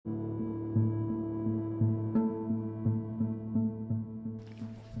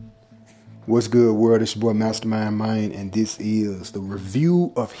What's good, world? It's your boy Mastermind Mind, and this is the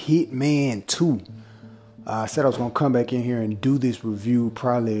review of Hitman 2. I said I was going to come back in here and do this review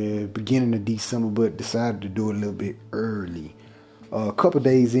probably beginning of December, but decided to do it a little bit early. A couple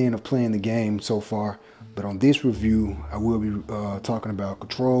days in of playing the game so far, but on this review, I will be talking about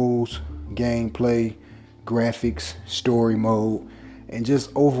controls, gameplay, graphics, story mode, and just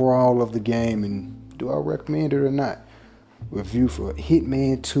overall of the game, and do I recommend it or not. Review for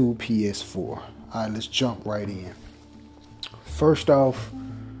Hitman 2 Ps4. Alright, let's jump right in. First off,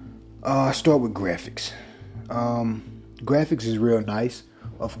 I start with graphics. Graphics is real nice.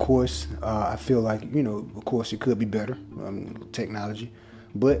 Of course, I feel like, of course it could be better, technology.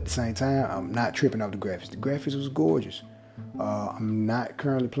 But at the same time, I'm not tripping off the graphics. The graphics was gorgeous. I'm not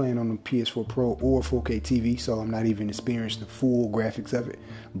currently playing on the Ps4 Pro or 4K TV, so I'm not even experiencing the full graphics of it.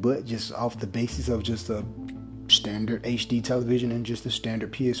 But just off the basis of just a standard HD television and just a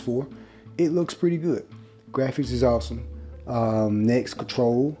standard PS4, it looks pretty good. Graphics is awesome. Next,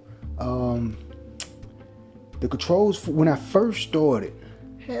 control. The controls, when I first started,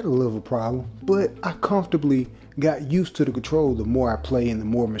 had a little problem, but I comfortably got used to the control the more I play and the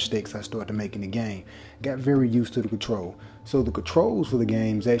more mistakes I start to make in the game. Got very used to the control. So the controls for the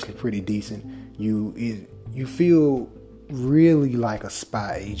game is actually pretty decent. You feel really like a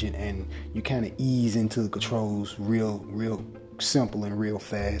spy agent, and you kind of ease into the controls real simple and real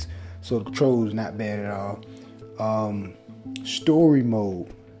fast. So the controls is not bad at all. Story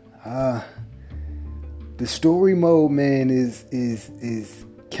mode. The story mode, man, is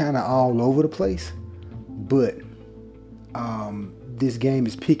kind of all over the place, but this game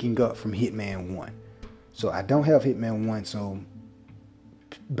is picking up from Hitman 1. So I don't have Hitman 1, so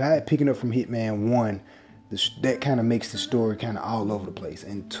by picking up from Hitman 1, that kind of makes the story kind of all over the place.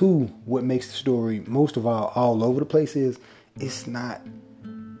 And 2, what makes the story most of all over the place is it's not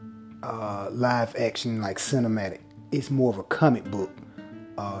live action like cinematic. It's more of a comic book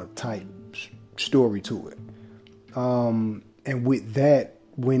type story to it. And with that,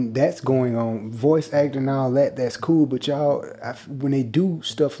 when that's going on, voice acting and all that, that's cool. But when they do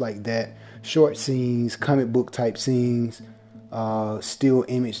stuff like that, short scenes, comic book type scenes, still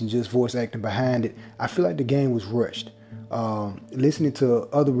image and just voice acting behind it, I feel like the game was rushed. Listening to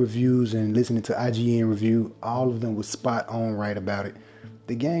other reviews and listening to IGN review, all of them was spot on right about it.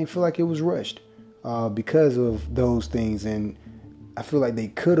 The game feel like it was rushed because of those things, and I feel like they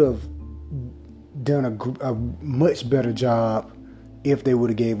could have done a much better job if they would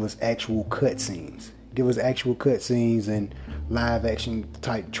have gave us actual cutscenes. Give us actual cutscenes and live action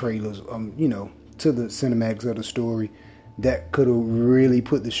type trailers, to the cinematics of the story. That could have really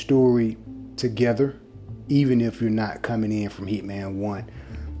put the story together, even if you're not coming in from Hitman 1.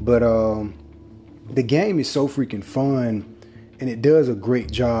 But the game is so freaking fun, and it does a great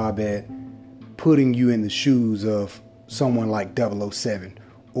job at putting you in the shoes of someone like 007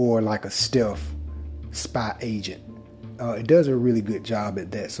 or like a stealth spy agent. It does a really good job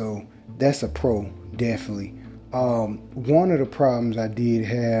at that, so that's a pro, definitely. One of the problems I did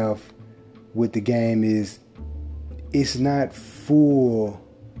have with the game is it's not full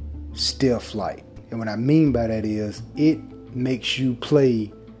stealth-like. And what I mean by that is it makes you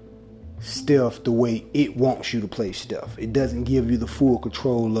play stealth the way it wants you to play stealth. It doesn't give you the full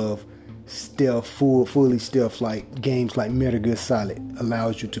control of stealth, fully stealth like games like Metal Gear Solid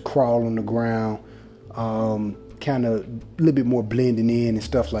allows you to crawl on the ground, kind of a little bit more blending in and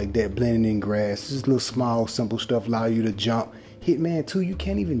stuff like that, blending in grass. Just little small, simple stuff allow you to jump. Hitman 2, you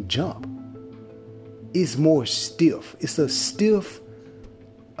can't even jump. It's more stiff. It's a stiff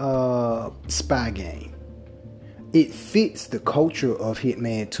spy game. It fits the culture of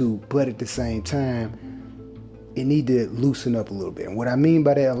Hitman 2, but at the same time, it need to loosen up a little bit. And what I mean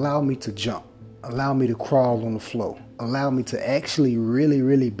by that, allow me to jump, allow me to crawl on the floor, allow me to actually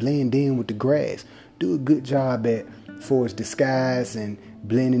really blend in with the grass. Do a good job at for its disguise and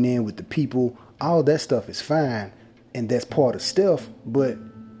blending in with the people. All that stuff is fine, and that's part of stealth, but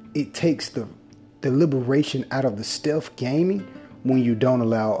it takes the liberation out of the stealth gaming when you don't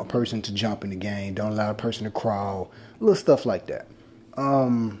allow a person to jump in the game, don't allow a person to crawl, little stuff like that.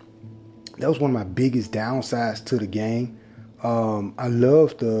 That was one of my biggest downsides to the game. I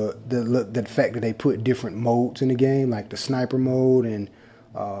love the fact that they put different modes in the game, like the sniper mode and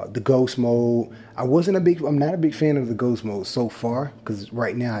the ghost mode. I'm not a big fan of the ghost mode so far, because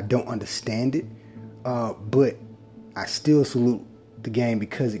right now I don't understand it. But I still salute the game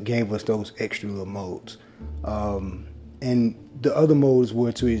because it gave us those extra little modes. And the other modes were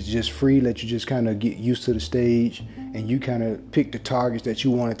is just free, let you just kind of get used to the stage, and you kind of pick the targets that you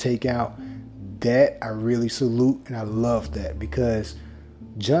want to take out. That I really salute, and I love that, because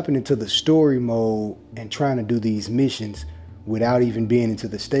jumping into the story mode and trying to do these missions without even being into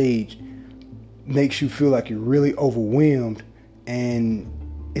the stage makes you feel like you're really overwhelmed. And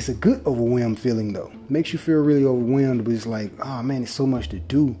it's a good overwhelmed feeling though. Makes you feel really overwhelmed, but it's like, oh man, it's so much to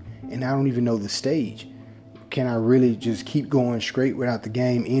do and I don't even know the stage. Can I really just keep going straight without the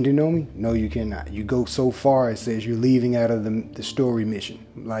game ending on me? No, you cannot. You go so far, it says you're leaving out of the story mission.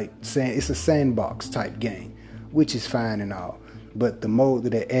 Like saying it's a sandbox type game, which is fine and all. But the mode that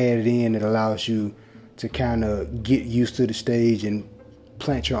they added in that allows you to kind of get used to the stage and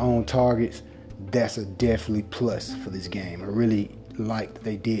plant your own targets, that's a definitely plus for this game. I really like that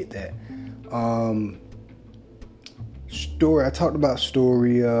they did that. Story, I talked about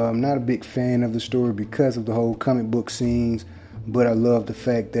story. I'm not a big fan of the story because of the whole comic book scenes, but I love the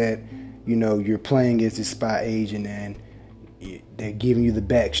fact that, you know, you're playing as this spy agent and they're giving you the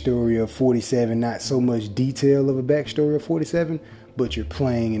backstory of 47, not so much detail of a backstory of 47, but you're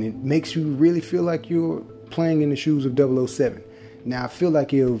playing and it makes you really feel like you're playing in the shoes of 007. Now, I feel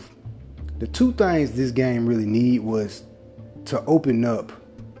like if the two things this game really need was to open up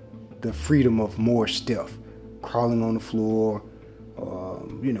the freedom of more stealth. Crawling on the floor,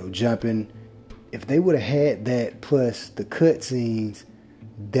 you know, jumping. If they would have had that plus the cutscenes,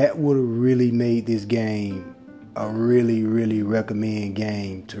 that would have really made this game a really, really recommend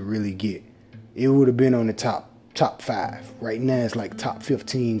game to really get. It would have been on the top 5. Right now it's like top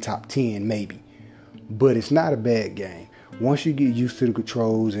 15, top 10 maybe. But it's not a bad game. Once you get used to the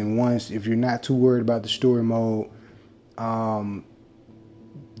controls and once, if you're not too worried about the story mode,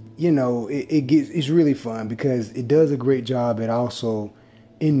 you know, it's really fun because it does a great job at also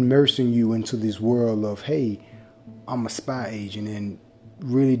immersing you into this world of, hey, I'm a spy agent, and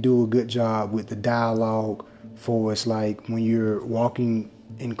really do a good job with the dialogue for us. Like when you're walking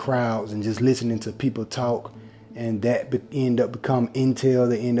in crowds and just listening to people talk, and that end up become intel.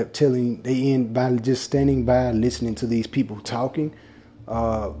 They end by just standing by listening to these people talking.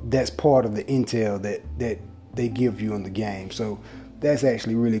 That's part of the intel that they give you in the game. So that's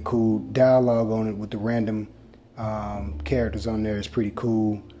actually really cool. Dialogue on it with the random characters on there is pretty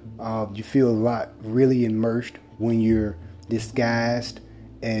cool. You feel a lot really immersed when you're disguised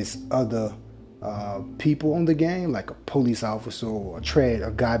as other people on the game, like a police officer or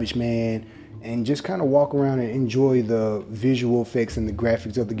a garbage man, and just kind of walk around and enjoy the visual effects and the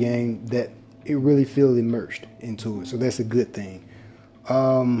graphics of the game. That it really feels immersed into it. So that's a good thing.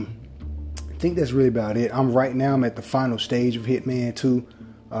 I think that's really about it. I'm at the final stage of Hitman 2.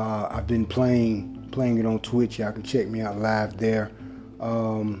 I've been playing it on Twitch. Y'all can check me out live there.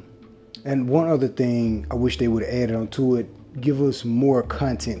 And one other thing I wish they would have added onto it, give us more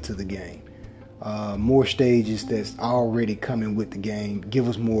content to the game. More stages that's already coming with the game. Give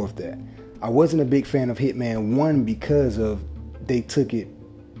us more of that. I wasn't a big fan of Hitman 1 because of they took it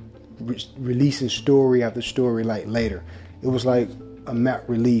releasing story after story like later. It was like a map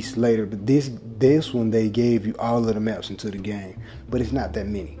release later, but this one they gave you all of the maps into the game, but it's not that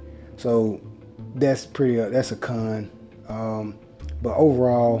many, so that's a con. But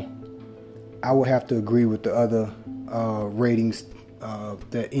overall, I would have to agree with the other ratings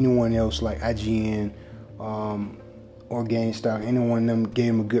that anyone else like IGN or GameStop, anyone of them gave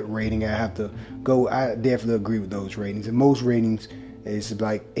them a good rating. I definitely agree with those ratings, and most ratings is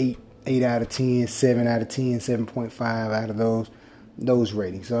like 8 out of 10, 7 out of 10, 7.5 out of those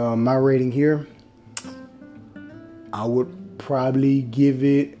ratings. My rating here, I would probably give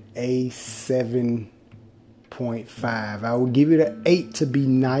it a 7.5. I would give it an 8 to be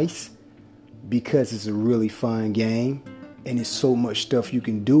nice because it's a really fun game and it's so much stuff you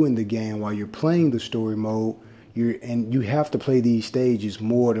can do in the game while you're playing the story mode. You have to play these stages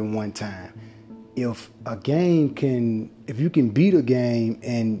more than one time. If you can beat a game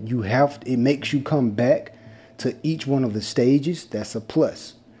and it makes you come back to each one of the stages, that's a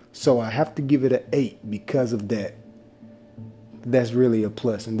plus. So I have to give it an 8 because of that. That's really a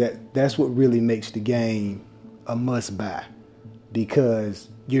plus, and that's what really makes the game a must buy, because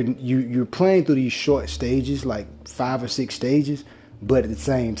you're playing through these short stages, like 5 or 6 stages, but at the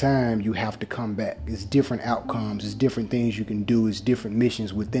same time you have to come back. It's different outcomes, it's different things you can do, it's different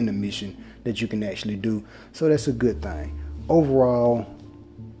missions within the mission that you can actually do. So that's a good thing. Overall,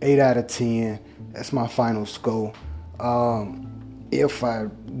 8 out of 10. That's my final score. If I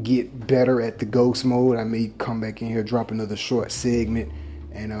get better at the ghost mode, I may come back in here, drop another short segment,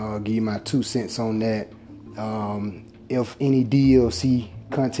 and give you my 2 cents on that. If any DLC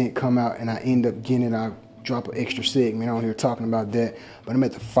content come out and I end up getting it, I'll drop an extra segment on here talking about that. But I'm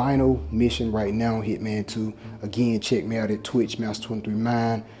at the final mission right now on Hitman 2. Again, check me out at Twitch,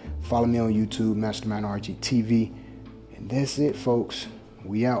 Master23Mind. Follow me on YouTube, Mastermind RG TV. And that's it, folks.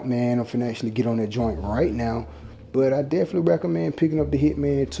 We out, man. I'm finna actually get on that joint right now. But I definitely recommend picking up the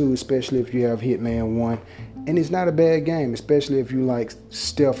Hitman 2, especially if you have Hitman 1. And it's not a bad game, especially if you like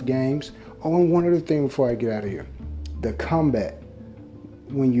stealth games. Oh, and one other thing before I get out of here. The combat.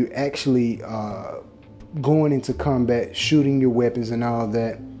 When you actually going into combat, shooting your weapons and all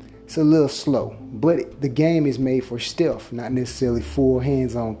that, it's a little slow. But the game is made for stealth, not necessarily full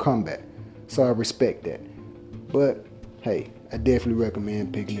hands-on combat. So I respect that. But, hey, I definitely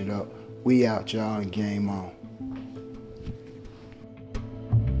recommend picking it up. We out, y'all, and game on.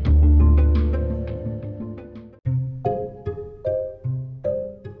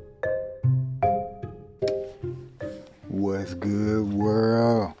 What's good,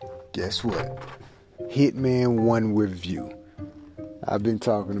 world? Guess what? Hitman 1 review. I've been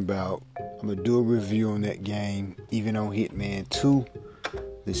talking about, I'm going to do a review on that game, even on Hitman 2.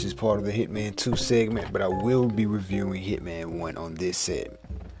 This is part of the Hitman 2 segment, but I will be reviewing Hitman 1 on this segment.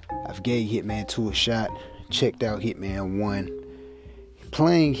 I've gave Hitman 2 a shot, checked out Hitman 1.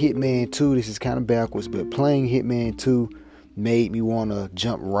 Playing Hitman 2, this is kind of backwards, but playing Hitman 2 made me want to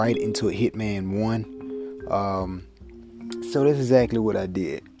jump right into a Hitman 1. So that's exactly what I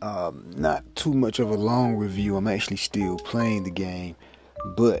did. Not too much of a long review. I'm actually still playing the game,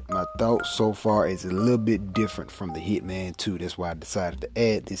 but my thoughts so far is a little bit different from the Hitman 2. That's why I decided to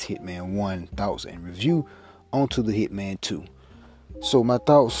add this Hitman 1 thoughts and review onto the Hitman 2. So my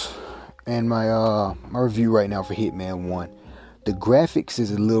thoughts and my review right now for Hitman 1. The graphics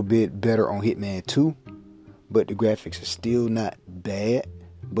is a little bit better on Hitman 2, but the graphics are still not bad.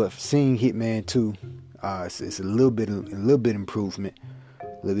 But seeing Hitman 2, it's a little bit improvement,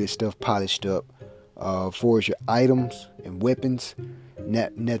 a little bit of stuff polished up. For your items and weapons,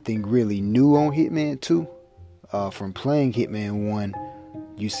 nothing really new on Hitman 2. From playing Hitman 1,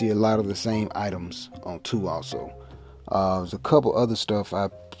 you see a lot of the same items on 2 also. There's a couple other stuff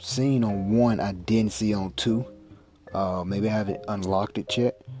I've seen on 1 I didn't see on 2. Maybe I haven't unlocked it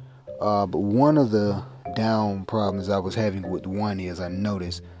yet. But one of the down problems I was having with 1 is I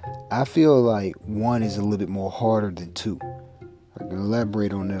noticed I feel like 1 is a little bit more harder than 2. I can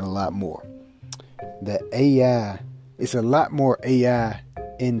elaborate on that a lot more. The AI, it's a lot more AI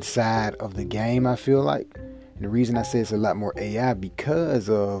inside of the game, I feel like. And the reason I say it's a lot more AI because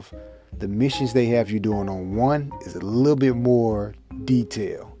of the missions they have you doing on 1 is a little bit more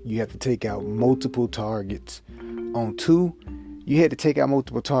detail. You have to take out multiple targets. On 2, you had to take out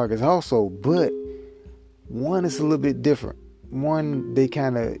multiple targets also, but 1 is a little bit different. 1,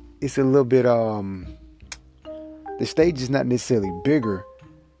 it's a little bit, the stage is not necessarily bigger,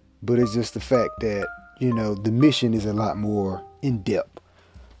 but it's just the fact that, the mission is a lot more in depth.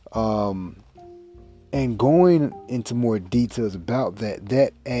 And going into more details about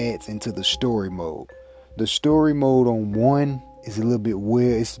that adds into the story mode. The story mode on 1 is a little bit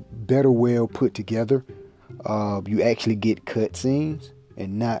it's better well put together. You actually get cutscenes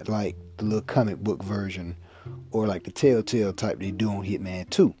and not like the little comic book version or like the Telltale type they do on Hitman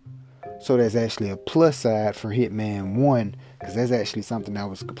 2. So that's actually a plus side for Hitman 1, because that's actually something I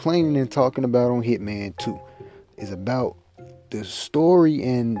was complaining and talking about on Hitman 2. Is about the story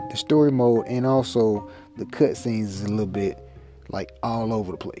and the story mode, and also the cutscenes is a little bit like all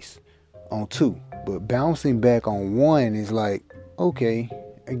over the place on 2. But bouncing back on 1 is like, okay,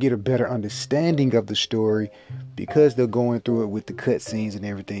 I get a better understanding of the story because they're going through it with the cutscenes and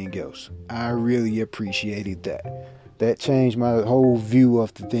everything else. I really appreciated that. That changed my whole view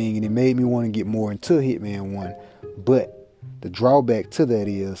of the thing, and it made me want to get more into Hitman 1. But the drawback to that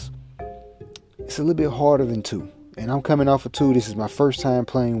is it's a little bit harder than 2. And I'm coming off of 2. This is my first time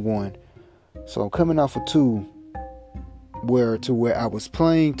playing 1. So I'm coming off of 2 where I was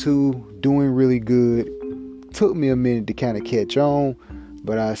playing 2, doing really good. Took me a minute to kind of catch on,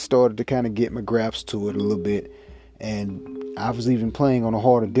 but I started to kind of get my grasp to it a little bit. And I was even playing on a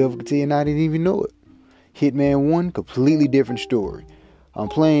harder difficulty and I didn't even know it. Hitman 1, completely different story. I'm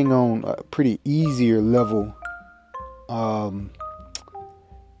playing on a pretty easier level. And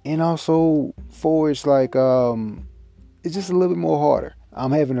also 4, it's like, it's just a little bit more harder.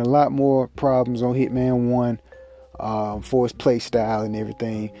 I'm having a lot more problems on Hitman 1 for its play style and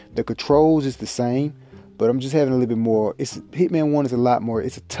everything. The controls is the same, but I'm just having a little bit more. Hitman 1 is a lot more.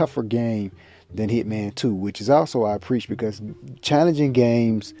 It's a tougher game than Hitman 2, which is also I appreciate because challenging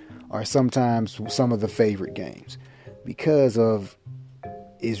games are sometimes some of the favorite games because of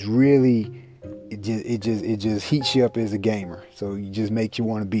it just heats you up as a gamer. So it just makes you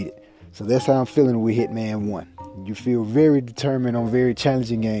want to beat it. So that's how I'm feeling with Hitman 1. You feel very determined on very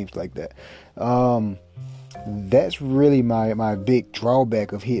challenging games like that. That's really my big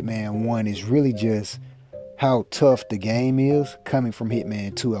drawback of Hitman 1 is really just how tough the game is. Coming from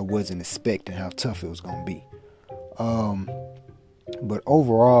Hitman 2, I wasn't expecting how tough it was going to be. But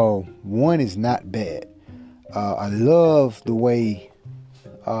overall, 1 is not bad. I love the way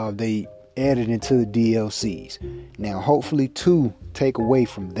they added into the DLCs. Now, hopefully 2 take away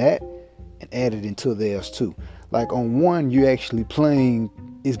from that and add it into theirs too. Like on 1, you're actually playing,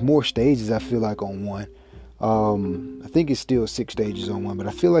 it's more stages I feel like on 1. I think it's still 6 stages on 1, but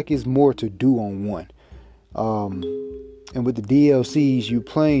I feel like it's more to do on 1. And with the DLCs, you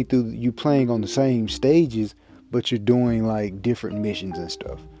playing on the same stages, but you're doing like different missions and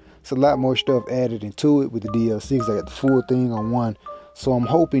stuff. It's a lot more stuff added into it with the DLCs. I got the full thing on 1, so I'm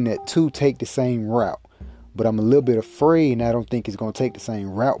hoping that 2 take the same route. But I'm a little bit afraid, and I don't think it's going to take the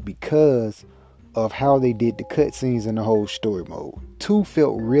same route because of how they did the cutscenes and the whole story mode. 2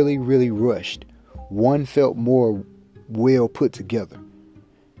 felt really, really rushed. 1 felt more well put together.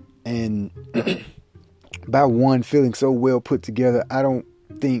 And by 1 feeling so well put together, I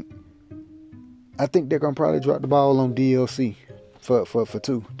think they're going to probably drop the ball on DLC for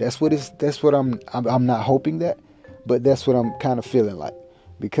 2. That's what I'm not hoping that, but that's what I'm kind of feeling like.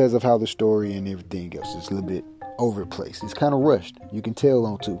 Because of how the story and everything else is a little bit over the place. It's kind of rushed. You can tell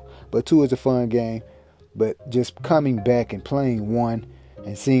on 2. But 2 is a fun game. But just coming back and playing 1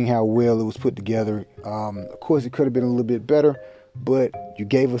 and seeing how well it was put together. Of course, it could have been a little bit better. But you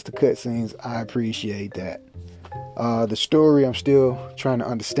gave us the cutscenes. I appreciate that. The story, I'm still trying to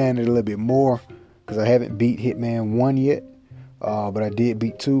understand it a little bit more. Because I haven't beat Hitman 1 yet. But I did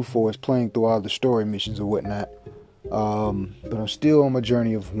beat 2 for playing through all the story missions or whatnot. But I'm still on my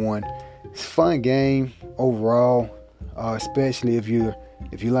journey of 1. It's a fun game overall, especially if you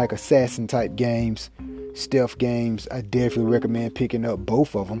like assassin type games, stealth games. I definitely recommend picking up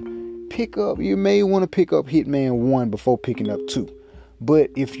both of them. You may want to pick up Hitman 1 before picking up 2. But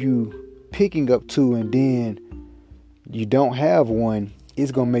if you picking up 2 and then you don't have 1,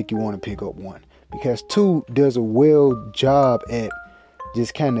 it's gonna make you want to pick up 1, because 2 does a well job at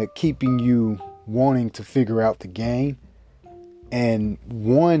just kind of keeping you wanting to figure out the game, and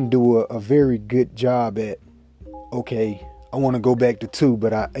 1 do a very good job at, okay, I want to go back to 2,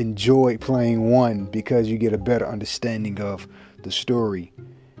 but I enjoy playing 1 because you get a better understanding of the story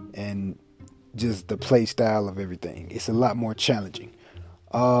and just the play style of everything. It's a lot more challenging.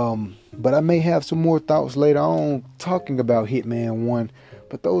 But I may have some more thoughts later on talking about Hitman 1,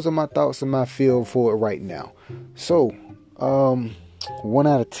 but those are my thoughts and my feel for it right now. So 1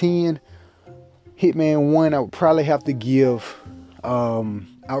 out of 10, Hitman 1, I would probably have to give Hitman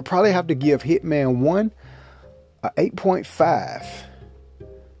 1 a 8.5,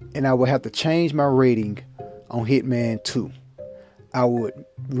 and I would have to change my rating on Hitman 2. I would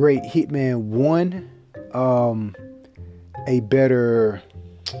rate Hitman 1 a better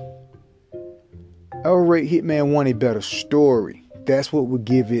story. That's what would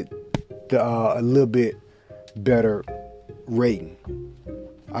give it a little bit better rating.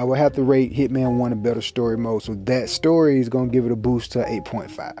 I would have to rate Hitman 1 a better story mode. So that story is going to give it a boost to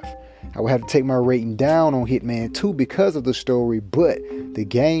 8.5. I would have to take my rating down on Hitman 2 because of the story, but the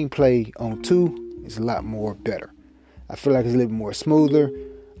gameplay on 2 is a lot more better. I feel like it's a little bit more smoother.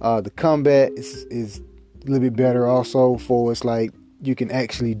 The combat is a little bit better also, for it's like you can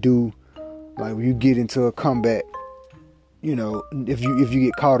actually do, like when you get into a combat, you know, if you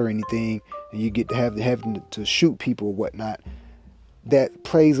get caught or anything and you get to having to shoot people or whatnot, that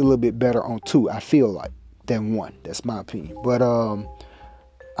plays a little bit better on 2, I feel like, than 1. That's my opinion. But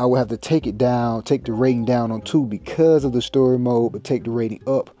I would have to take the rating down on 2 because of the story mode, but take the rating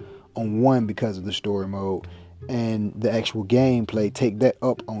up on 1 because of the story mode. And the actual gameplay, take that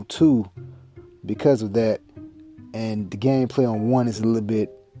up on 2 because of that. And the gameplay on 1 is a little bit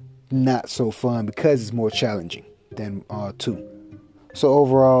not so fun because it's more challenging than 2. So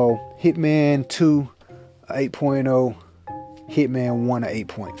overall, Hitman 2, 8.0. Hitman 1, an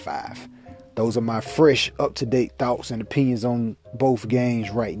 8.5. Those are my fresh, up-to-date thoughts and opinions on both games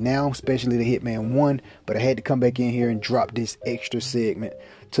right now, especially the Hitman 1. But I had to come back in here and drop this extra segment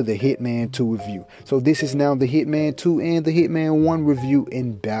to the Hitman 2 review. So this is now the Hitman 2 and the Hitman 1 review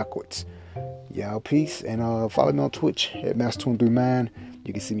in backwards. Y'all, peace. And follow me on Twitch at Master239.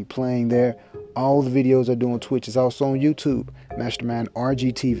 You can see me playing there. All the videos I do on Twitch is also on YouTube, Mastermind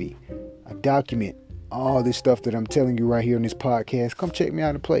RGTV. I document all this stuff that I'm telling you right here on this podcast. Come check me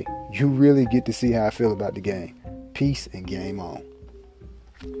out and play. You really get to see how I feel about the game. Peace and game on.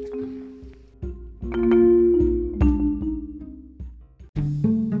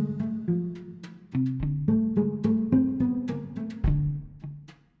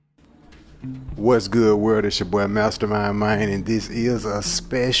 What's good, world? It's your boy Mastermind Mind, and this is a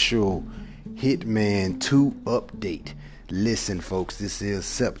special Hitman 2 update. Listen, folks, this is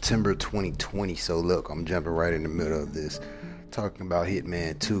September 2020. So look, I'm jumping right in the middle of this, talking about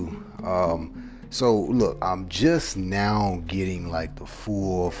Hitman 2. So look, I'm just now getting like the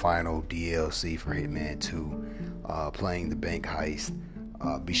full final DLC for Hitman 2, playing the bank heist.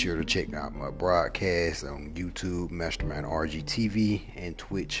 Be sure to check out my broadcast on YouTube, Mastermind RGTV, and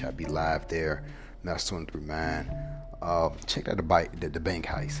Twitch. I'll be live there, Master23Mind. Check out the bank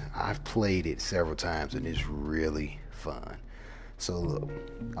heist. I've played it several times and it's really fun. So look,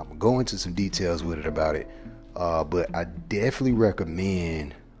 I'm gonna go into some details with it about it, but I definitely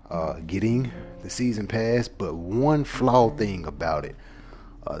recommend getting the season pass. But one flawed thing about it,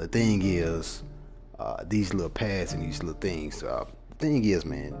 the thing is, these little pads and these little things. The thing is,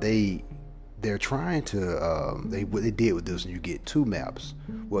 man, they're trying to what they did with this. You get 2 maps.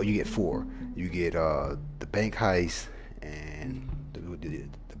 Well, you get 4. You get the bank heist and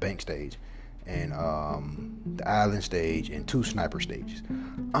the bank stage, and the island stage, and 2 sniper stages.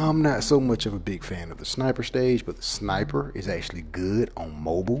 I'm not so much of a big fan of the sniper stage, but the sniper is actually good on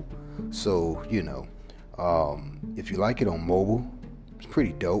mobile. So if you like it on mobile, it's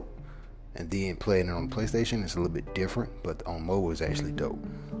pretty dope. And then playing it on PlayStation is a little bit different, but on mobile is actually dope.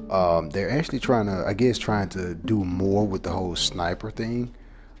 They're actually trying to do more with the whole sniper thing,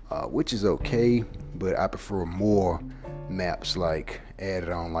 which is okay, but I prefer more maps like added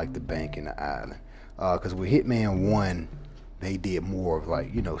on, like the bank and the island. Because with Hitman 1, they did more of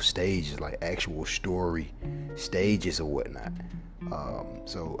like, stages, like actual story stages or whatnot.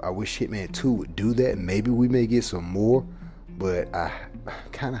 So I wish Hitman 2 would do that. Maybe we may get some more, but I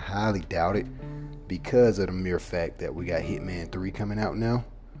kind of highly doubt it because of the mere fact that we got Hitman 3 coming out now.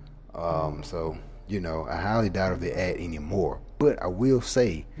 So I highly doubt if they add any more. But I will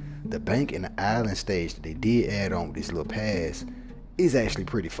say the bank and the island stage that they did add on with this little pass is actually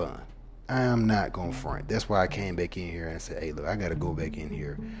pretty fun. I'm not gonna front. That's why I came back in here and said, hey, look, I gotta go back in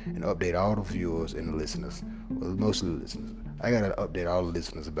here and update all the viewers and the listeners, well, mostly the listeners. I gotta update all the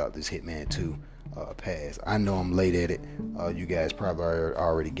listeners about this Hitman 2 pass. I know I'm late at it. You guys probably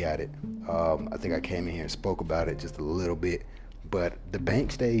already got it. I think I came in here and spoke about it just a little bit, but the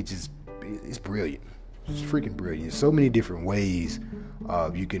bank stage is brilliant. It's freaking brilliant. There's so many different ways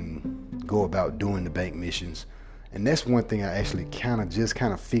you can go about doing the bank missions. And that's one thing I actually kind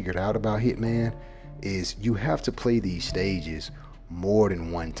of figured out about Hitman is you have to play these stages more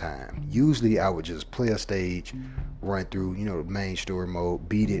than one time. Usually I would just play a stage, run through, the main story mode,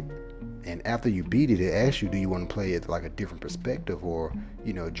 beat it, and after you beat it, it asks you, do you want to play it like a different perspective, or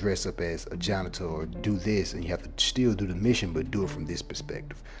dress up as a janitor, or do this, and you have to still do the mission but do it from this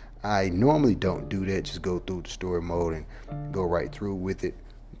perspective. I normally don't do that, just go through the story mode and go right through with it.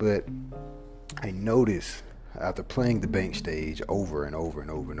 But I noticed after playing the bank stage over and over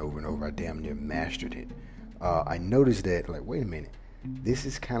and over and over and over, I damn near mastered it. I noticed that, like, wait a minute, this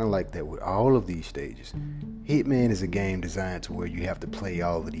is kind of like that with all of these stages. Hitman is a game designed to where you have to play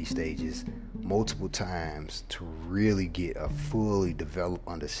all of these stages multiple times to really get a fully developed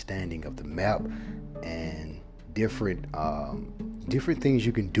understanding of the map and different things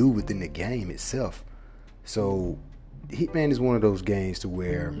you can do within the game itself. So Hitman is one of those games to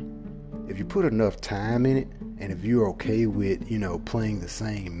where if you put enough time in it, and if you're okay with playing the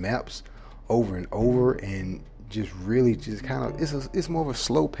same maps over and over, and just kind of, it's more of a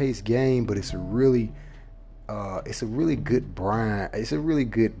slow paced game, but it's a really good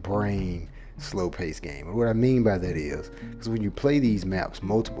brain slow paced game. And what I mean by that is, because when you play these maps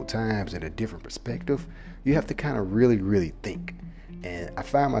multiple times in a different perspective, you have to kind of really think. And I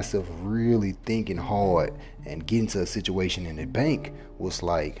find myself really thinking hard and getting to a situation in the bank was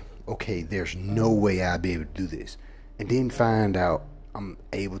like, okay, there's no way I'll be able to do this, and then find out I'm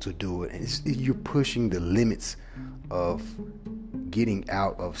able to do it. And you're pushing the limits of getting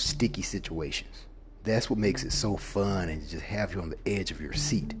out of sticky situations. That's what makes it so fun and just have you on the edge of your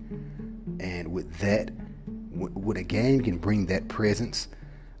seat. And with that, when a game can bring that presence,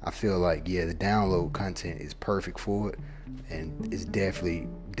 I feel like, yeah, the download content is perfect for it, and it's definitely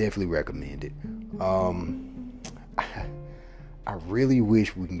recommended. I really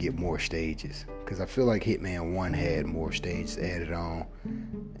wish we can get more stages, because I feel like Hitman 1 had more stages added on,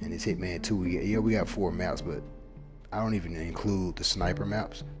 and it's Hitman 2. We got 4 maps, but I don't even include the sniper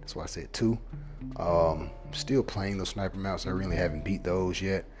maps. That's why I said 2. Still playing those sniper maps. I really haven't beat those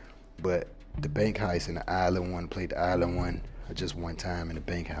yet, but the bank heist and the island one, played the island one just one time in the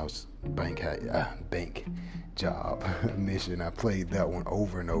bank job mission. I played that one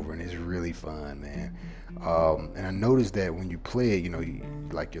over and over, and it's really fun, man. And I noticed that when you play it,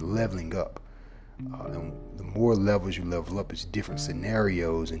 you're leveling up. And the more levels you level up, it's different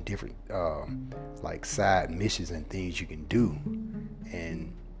scenarios and different like side missions and things you can do.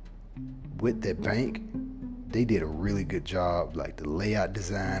 And with that bank, they did a really good job, like the layout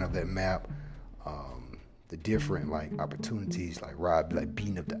design of that map, the different like opportunities, like Rob, like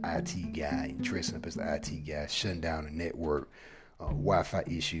beating up the IT guy and dressing up as the IT guy, shutting down the network, Wi-Fi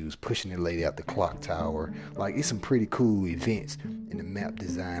issues, pushing the lady out the clock tower. Like, it's some pretty cool events, and the map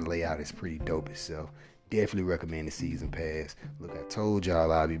design layout is pretty dope itself. Definitely recommend the season pass. Look, I told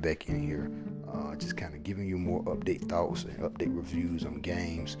y'all I'll be back in here, just kind of giving you more update thoughts and update reviews on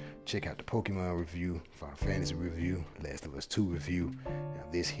games. Check out the Pokemon review, Final Fantasy review, Last of Us 2 review, now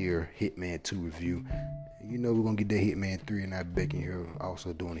this here Hitman 2 review. You know we're gonna get that Hitman 3, and I'll be back in here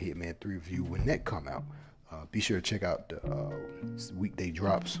also doing the Hitman 3 review when that come out. Be sure to check out the weekend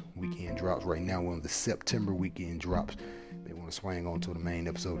drops right now. One of the September weekend drops. They want to swing on to the main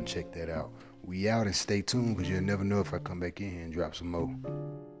episode and check that out. We out, and stay tuned, because you'll never know if I come back in here and drop some more.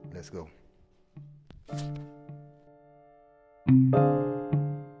 Let's go.